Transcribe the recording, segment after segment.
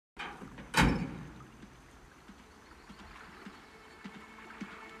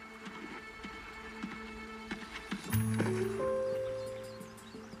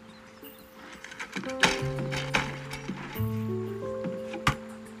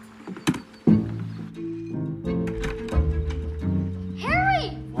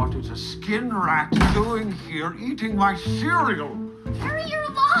a skin rat doing here, eating my cereal? Harry, you're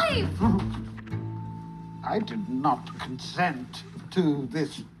alive! I did not consent to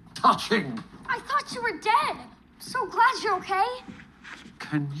this touching. I thought you were dead. I'm so glad you're okay.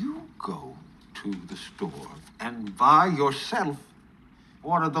 Can you go to the store and buy yourself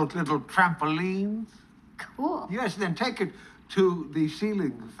one of those little trampolines? Cool. Yes, then take it to the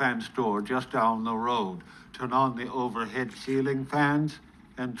ceiling fan store just down the road. Turn on the overhead ceiling fans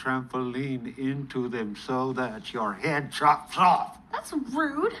and trampoline into them so that your head chops off. That's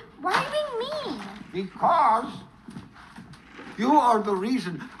rude. Why are you being mean? Because you are the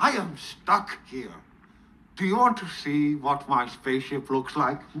reason I am stuck here. Do you want to see what my spaceship looks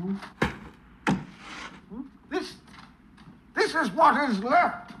like? This is what is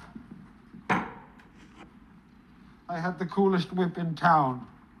left. I had the coolest whip in town.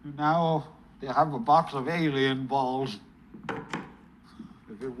 Now they have a box of alien balls.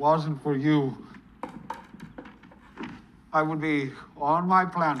 If it wasn't for you, I would be on my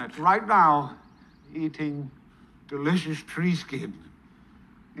planet right now eating delicious tree skin.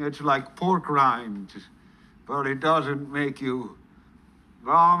 It's like pork rinds, but it doesn't make you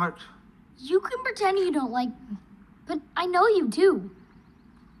vomit. You can pretend you don't like me, but I know you do.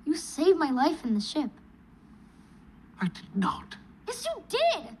 You saved my life in the ship. I did not. Yes, you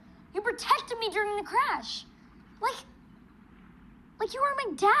did. You protected me during the crash. Like you were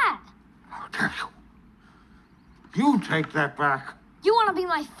my dad. How dare you? You take that back. You want to be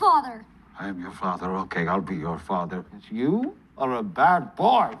my father. I am your father. Okay, I'll be your father. You are a bad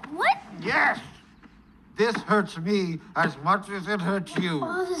boy. What? Yes. This hurts me as much as it hurts you.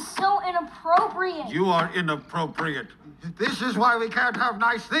 Oh, this is so inappropriate. You are inappropriate. This is why we can't have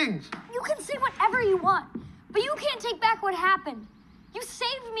nice things. You can say whatever you want, but you can't take back what happened. You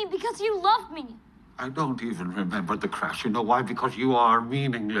saved me because you loved me. I don't even remember the crash. You know why? Because you are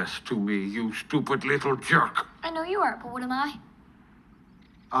meaningless to me, you stupid little jerk. I know you are, but what am I?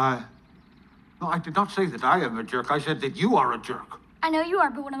 No, I did not say that I am a jerk. I said that you are a jerk. I know you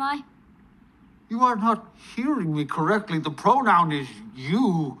are, but what am I? You are not hearing me correctly. The pronoun is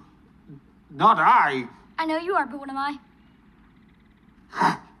you, not I. I know you are, but what am I?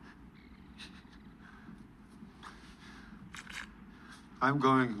 I'm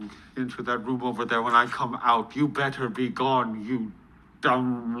going into that room over there. When I come out, you better be gone, you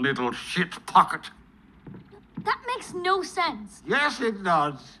dumb little shit pocket. That makes no sense. Yes, it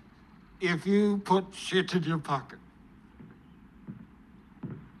does. If you put shit in your pocket.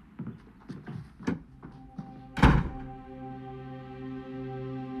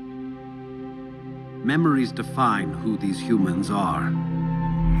 Memories define who these humans are.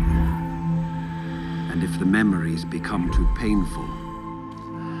 And if the memories become too painful,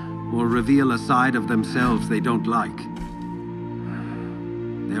 or reveal a side of themselves they don't like,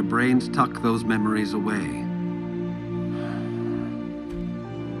 their brains tuck those memories away.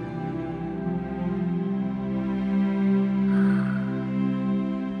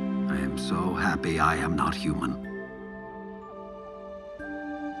 I am so happy I am not human.